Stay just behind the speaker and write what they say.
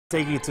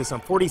Taking you to some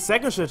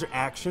 42nd stretch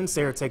action.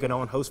 Sayre taking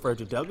on host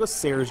Frederick Douglass.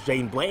 Sayre's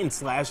Jaden Blanton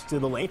slash to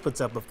the lane,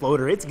 puts up a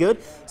floater. It's good.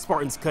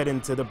 Spartans cut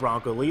into the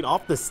Bronco lead.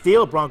 Off the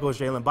steal, Broncos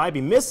Jalen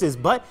Bybee misses,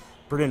 but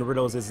Brendan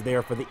Riddles is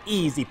there for the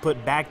easy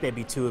put back. That'd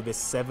be 2 of his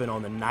 7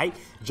 on the night.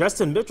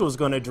 Justin Mitchell is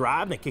going to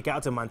drive and kick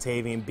out to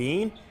Montavian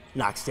Bean.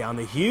 Knocks down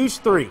the huge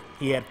 3.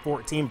 He had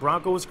 14.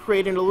 Broncos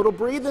creating a little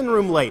breathing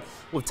room late.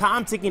 With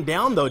time ticking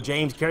down, though,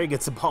 James Carey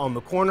gets the ball in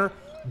the corner.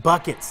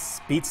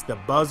 Buckets beats the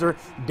buzzer.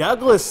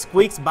 Douglass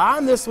squeaks by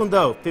in this one,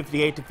 though.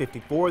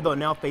 58-54. They'll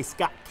now face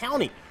Scott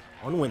County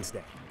on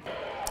Wednesday.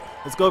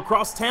 Let's go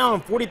across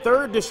town.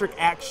 43rd District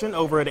action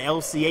over at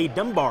LCA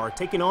Dunbar,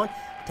 taking on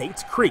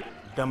Tates Creek.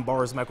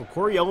 Dunbar's Michael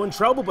Corio in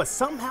trouble, but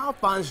somehow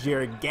finds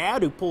Jared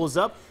Gadd, who pulls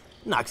up,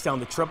 knocks down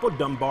the triple.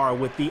 Dunbar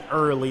with the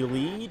early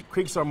lead.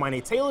 Creek's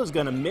Armani Taylor's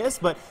going to miss,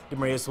 but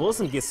Demarius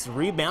Wilson gets the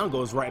rebound,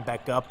 goes right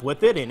back up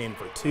with it, and in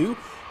for 2.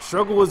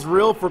 Struggle was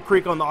real for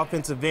Creek on the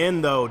offensive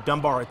end, though.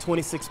 Dunbar at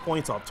 26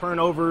 points off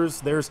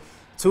turnovers. There's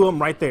 2 of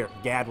them right there.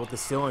 Gadd with the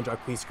steal and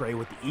Jarquise Gray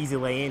with the easy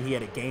lay-in. He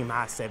had a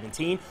game-high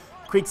 17.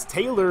 Creek's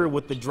Taylor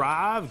with the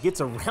drive, gets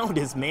around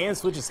his man,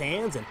 switches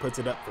hands, and puts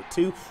it up for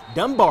 2.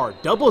 Dunbar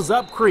doubles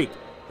up Creek.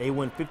 They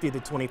win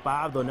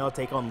 50-25. They'll now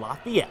take on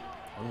Lafayette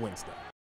on Wednesday.